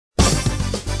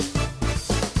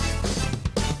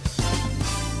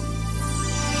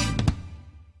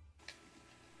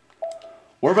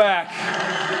We're back.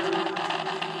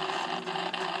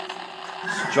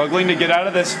 Struggling to get out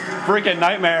of this freaking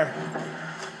nightmare.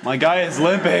 My guy is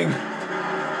limping.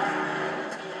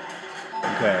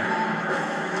 Okay.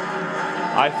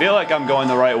 I feel like I'm going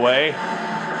the right way,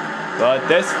 but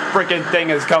this freaking thing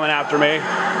is coming after me.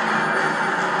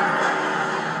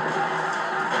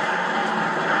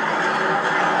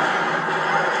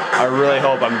 I really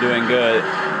hope I'm doing good.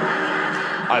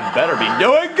 I better be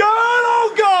doing good!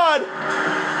 Oh God!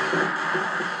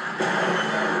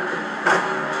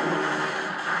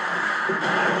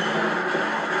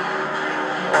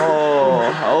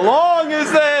 Oh, how long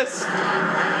is this?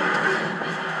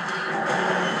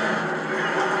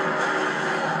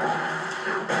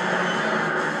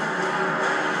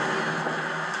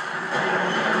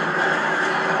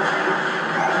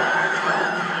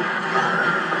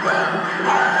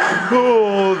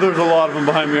 Oh, there's a lot of them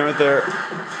behind me, aren't there?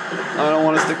 I don't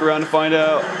want to stick around to find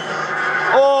out.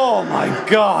 Oh my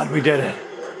God, we did it.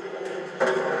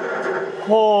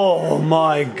 Oh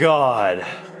my God.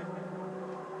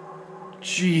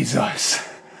 Jesus.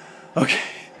 Okay,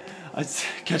 let's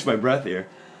catch my breath here.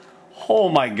 Oh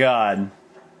my God.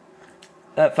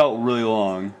 That felt really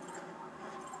long.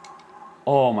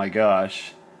 Oh my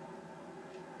gosh.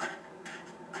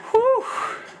 Whew.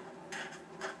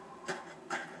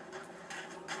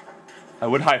 I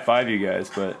would high five you guys,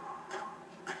 but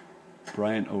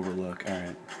Bryant Overlook.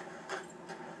 Alright.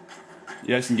 You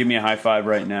guys can give me a high five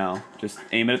right now. Just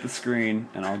aim it at the screen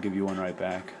and I'll give you one right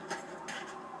back.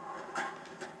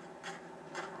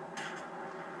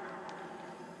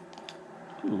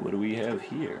 Ooh, what do we have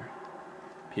here?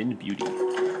 Pin Beauty.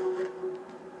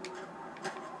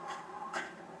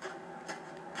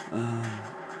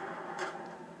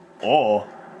 Oh.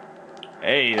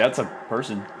 Hey, that's a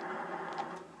person.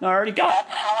 No, I already got it.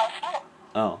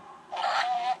 Oh.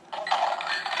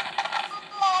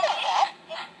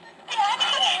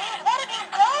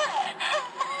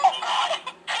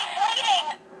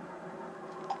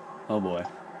 Oh boy.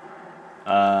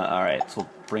 Alright, so we'll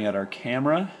bring out our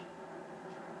camera.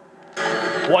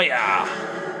 Oh yeah!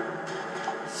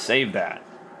 Save that.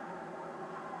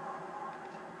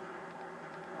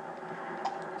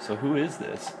 So who is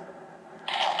this?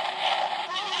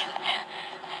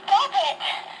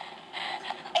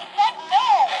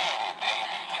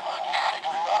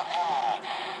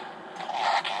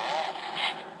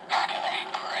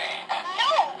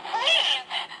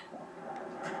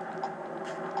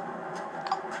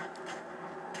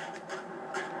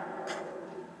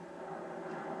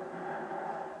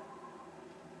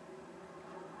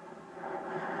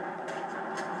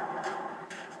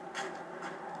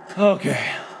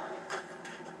 Okay.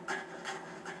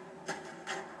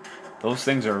 Those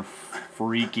things are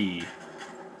freaky.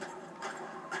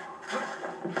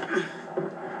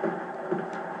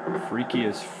 Freaky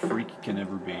as freaky can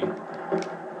ever be.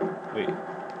 Wait.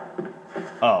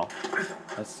 Oh.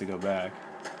 That's to go back.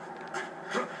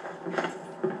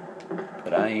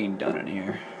 But I ain't done it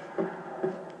here.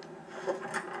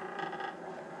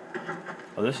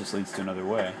 Oh, this just leads to another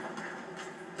way.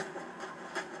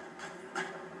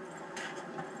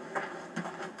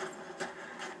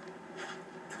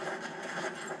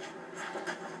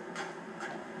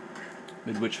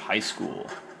 Midwich High School.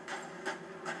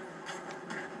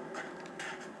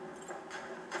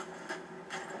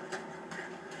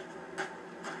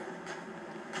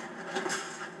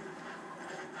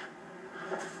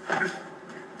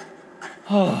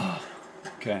 Oh,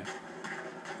 okay.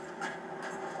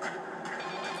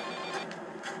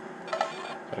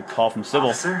 Got a call from Sybil.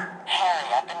 Officer?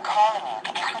 Harry, I've been calling you.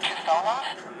 Did you switch your phone off?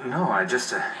 No,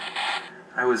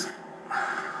 I was...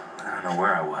 I don't know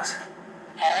where I was.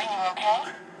 Harry, you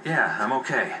okay? Yeah, I'm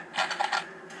okay.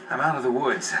 I'm out of the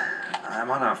woods. I'm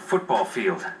on a football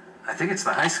field. I think it's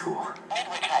the high school.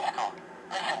 Midwich High School.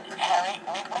 Listen, Harry,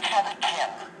 Midwich has a gym.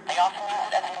 They often use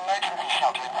it as an emergency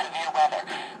shelter in severe weather.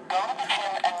 Go to the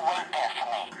gym and wait there for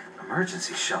me.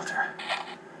 Emergency shelter?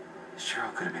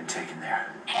 Cheryl could have been taken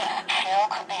there. Yes, Cheryl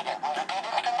could be there. Will you do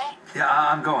this for me? Yeah,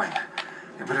 I'm going.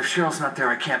 Yeah, but if Cheryl's not there,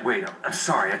 I can't wait. I'm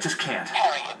sorry, I just can't.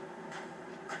 Harry.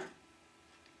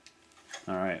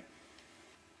 Alright.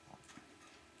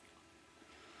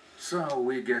 So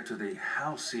we get to the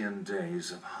halcyon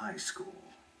days of high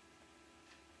school.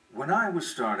 When I was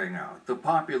starting out, the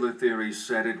popular theory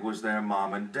said it was their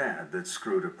mom and dad that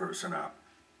screwed a person up.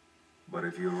 But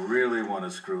if you really want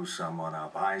to screw someone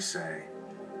up, I say,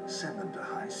 send them to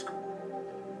high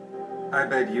school. I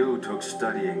bet you took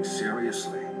studying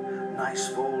seriously. Nice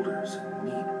folders and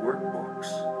neat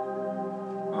workbooks.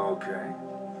 Okay,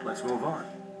 let's move on.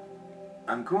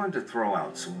 I'm going to throw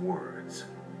out some words.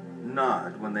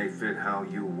 Nod when they fit how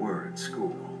you were at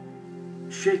school.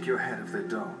 Shake your head if they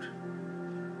don't.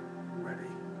 Ready?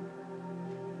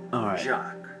 Alright.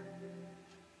 Jock.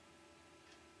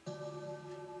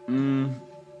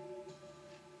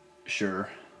 Sure.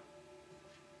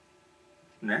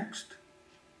 Next.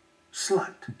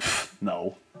 Slut.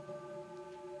 No.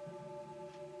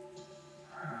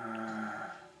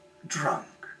 Drunk.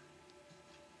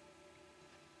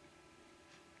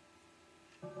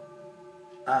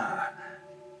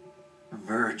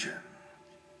 Virgin.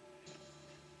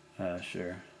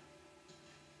 Sure.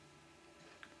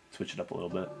 Switch it up a little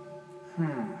bit.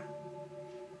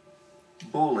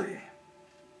 Bully.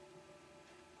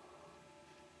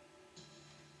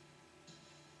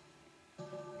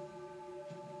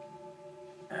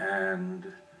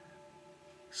 And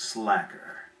slacker.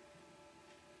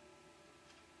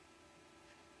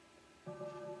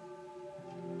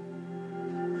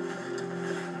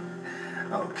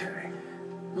 Okay,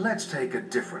 let's take a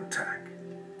different tack.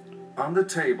 On the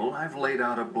table, I've laid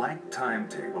out a blank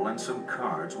timetable and some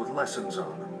cards with lessons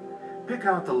on them. Pick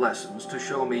out the lessons to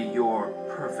show me your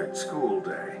perfect school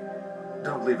day.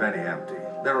 Don't leave any empty.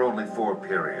 There are only 4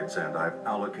 periods, and I've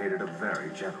allocated a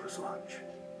very generous lunch.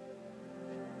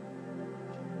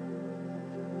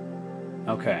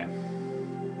 Okay.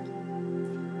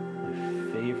 My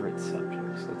favorite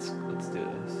subjects. Let's do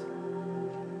this.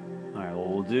 All right. Well,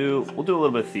 we'll do a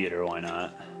little bit of theater. Why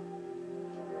not?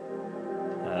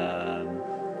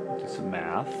 Do some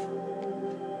math.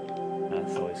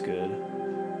 Math's always good.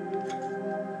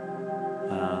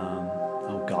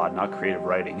 Oh God, not creative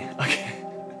writing. Okay.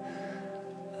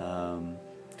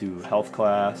 Do health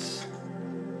class.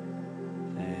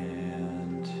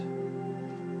 And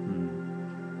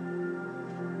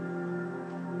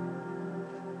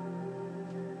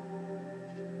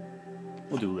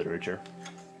we'll do literature.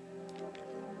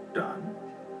 Done?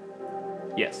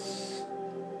 Yes.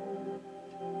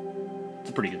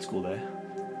 It's a pretty good school day.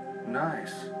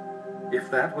 Nice. If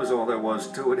that was all there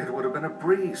was to it, it would have been a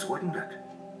breeze, wouldn't it?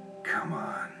 Come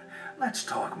on, let's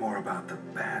talk more about the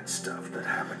bad stuff that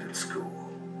happened at school.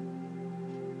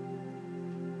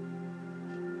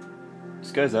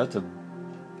 This guy's out to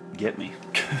get me.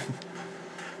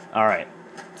 Alright.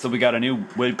 So we got a new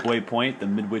waypoint, the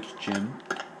Midwich Gym.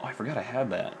 Oh, I forgot I had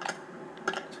that.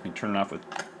 So we can turn it off with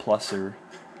plus or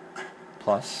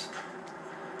plus.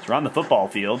 So we're on the football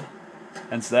field.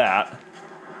 Hence that.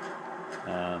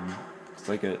 Looks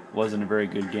like it wasn't a very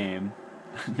good game.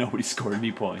 Nobody scored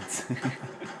any points.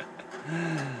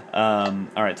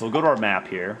 Alright, so we'll go to our map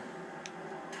here.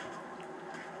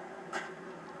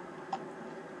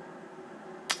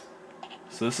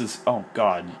 So this is, oh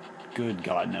God, good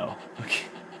God, no. Okay.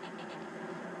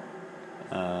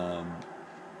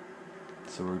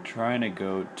 So we're trying to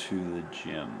go to the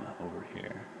gym over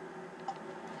here.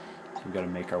 So we got to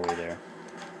make our way there.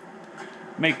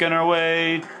 Making our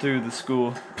way through the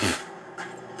school.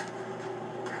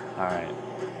 All right.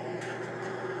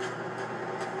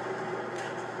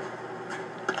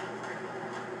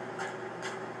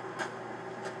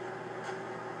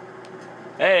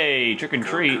 Hey, trick and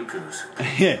treat.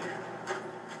 Yeah.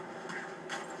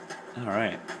 All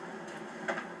right.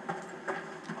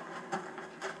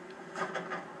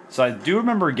 So I do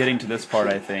remember getting to this part,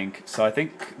 I think. So I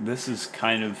think this is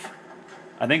kind of...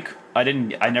 I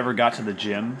never got to the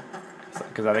gym.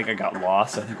 Because I think I got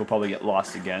lost. I think we'll probably get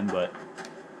lost again, but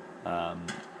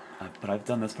I've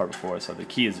done this part before, so the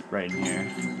key is right in here.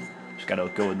 Just gotta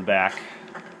go in the back.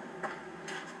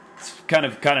 It's kind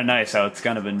of nice how it's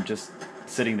kind of been just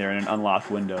sitting there in an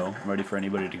unlocked window, ready for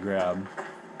anybody to grab.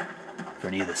 For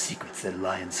any of the secrets that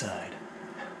lie inside.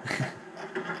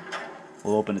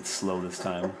 We'll open it slow this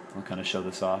time. I'll kind of show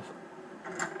this off.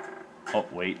 Oh,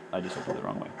 wait. I just opened it the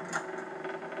wrong way.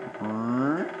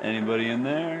 Anybody in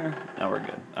there? No, we're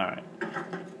good. Alright.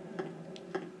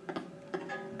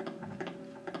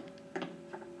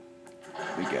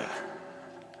 We got...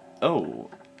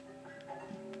 Oh.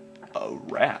 A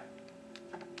rat.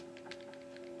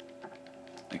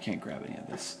 I can't grab any of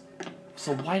this.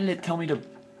 So why did it tell me to...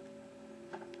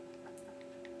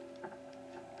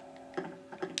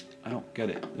 I don't get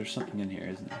it. There's something in here,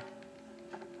 isn't there?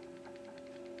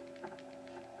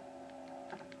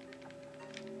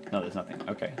 No, there's nothing.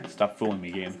 Okay, stop fooling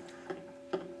me, game.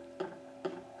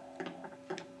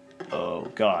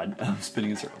 Oh, God. I'm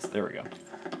spinning in circles. There we go.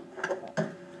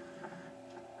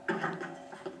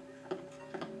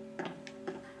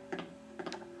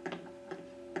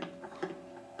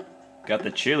 Got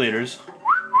the cheerleaders.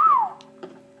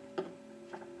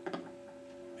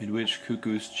 Midwich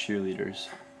Cuckoo's cheerleaders.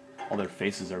 All their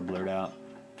faces are blurred out.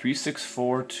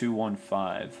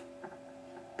 364215.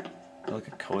 Like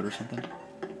a code or something.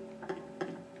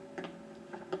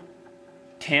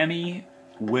 Tammy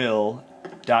will ...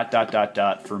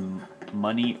 for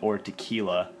money or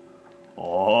tequila.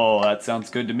 Oh, that sounds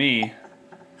good to me.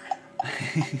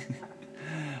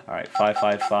 All right,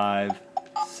 555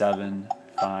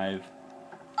 75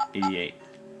 88.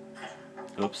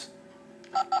 Oops.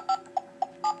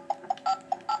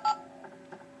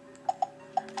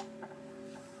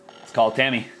 Let's call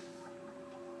Tammy.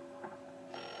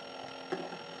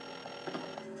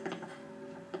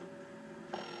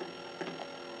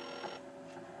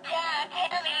 Yeah,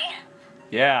 Tammy.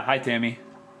 Yeah, hi Tammy.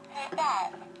 Who's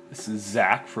that? This is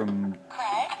Zach from...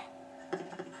 Craig?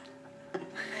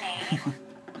 Name?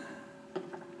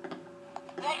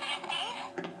 Yeah, you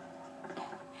Steve?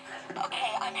 Okay,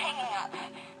 I'm hanging up.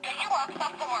 Can you walk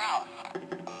stuff somewhere else?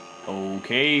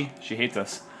 Okay, she hates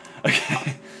us.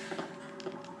 Okay.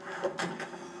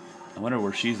 I wonder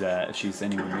where she's at, if she's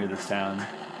anywhere near this town.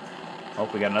 Oh,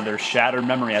 we got another shattered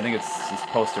memory. I think it's this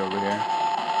poster over here.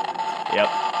 Yep.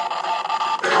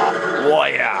 Oh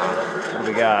yeah! What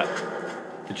do we got?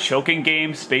 The choking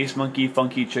game, Space Monkey,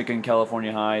 Funky Chicken,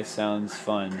 California High. Sounds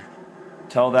fun.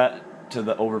 Tell that to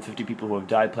the over 50 people who have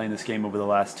died playing this game over the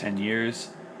last 10 years.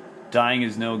 Dying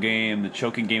is no game. The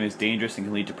choking game is dangerous and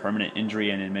can lead to permanent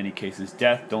injury and in many cases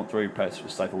death. Don't throw your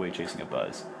precious life away chasing a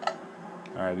buzz.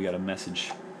 Alright, we got a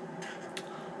message.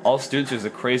 All students, there's a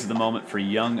craze at the moment for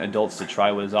young adults to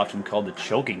try what is often called the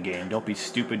choking game. Don't be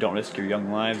stupid, don't risk your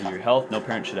young lives or your health. No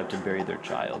parent should have to bury their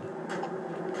child.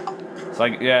 It's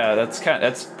like, yeah,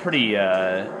 that's pretty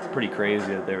crazy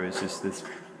that there was just this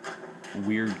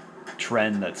weird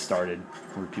trend that started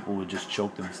where people would just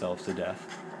choke themselves to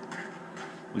death.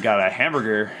 We got a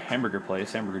hamburger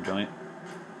place, hamburger joint.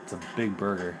 It's a big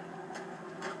burger.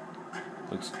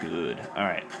 Looks good. All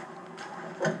right,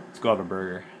 let's go have a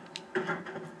burger.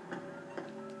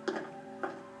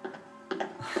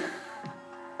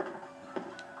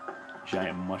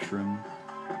 Giant mushroom.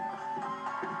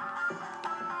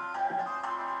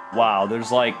 Wow,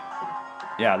 there's like,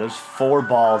 yeah, there's 4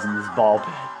 balls in this ball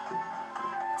pit.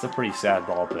 It's a pretty sad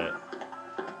ball pit.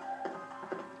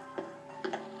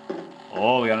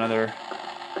 Oh, we got another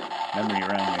memory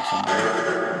around here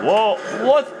somewhere. Whoa,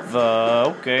 what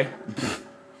the? Okay.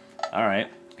 Alright,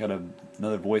 got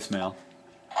another voicemail.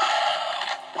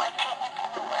 Why can't you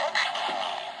do the legs?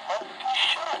 Well, you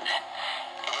should.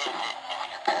 Is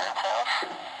your parents' house?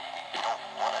 You don't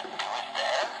want to do it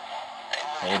there?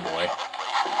 Oh boy.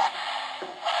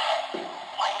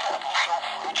 Why you gotta be so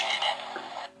frigid?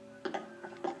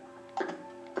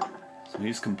 So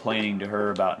he's complaining to her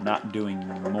about not doing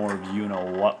more of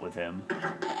you-know-what with him.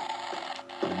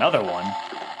 Another one?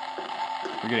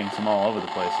 We're getting some all over the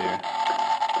place here.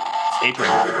 It's apron.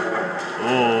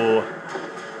 Oh.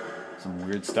 Some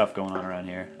weird stuff going on around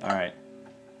here. Alright.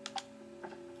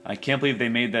 I can't believe they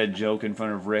made that joke in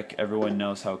front of Rick. Everyone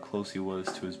knows how close he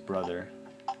was to his brother.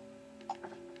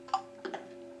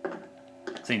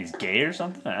 Saying he's gay or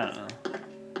something? I don't know.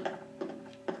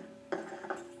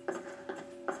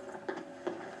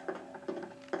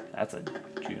 That's a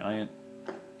giant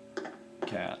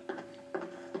cat.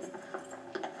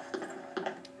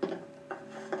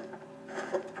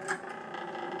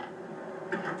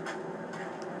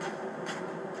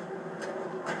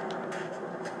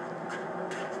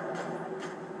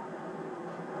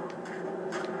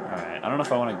 Alright, I don't know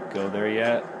if I want to go there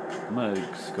yet. I'm gonna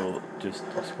go just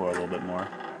explore a little bit more.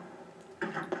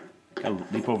 Gotta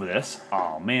leap over this.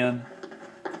 Oh man.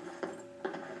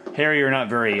 Harry, you're not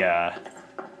very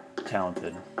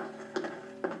talented.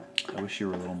 I wish you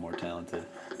were a little more talented.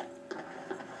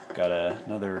 Got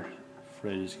another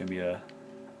fridge. It's gonna be a...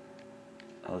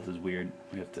 Oh, this is weird.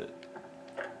 We have to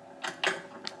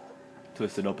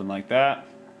twist it open like that.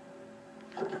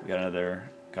 We got a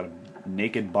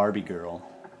naked Barbie girl.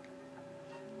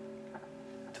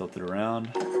 Tilt it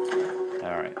around.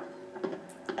 Alright.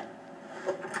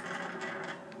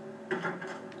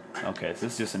 Okay, so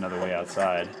this is just another way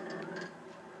outside.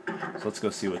 So let's go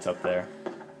see what's up there.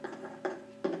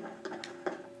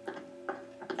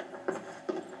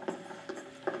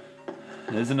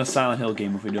 It isn't a Silent Hill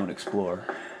game if we don't explore.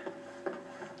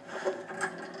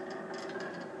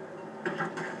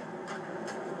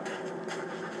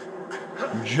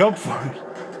 Jump for it!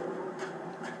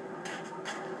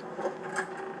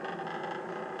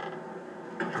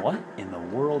 What in the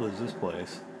world is this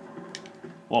place?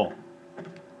 Whoa.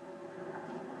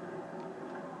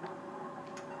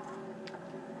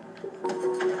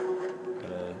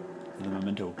 Got a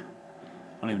memento.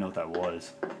 I don't even know what that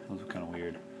was. That was kind of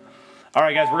weird.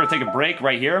 Alright guys, we're going to take a break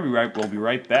right here. We'll be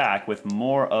right back with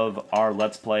more of our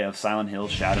Let's Play of Silent Hill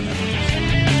Shadow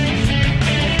Memories.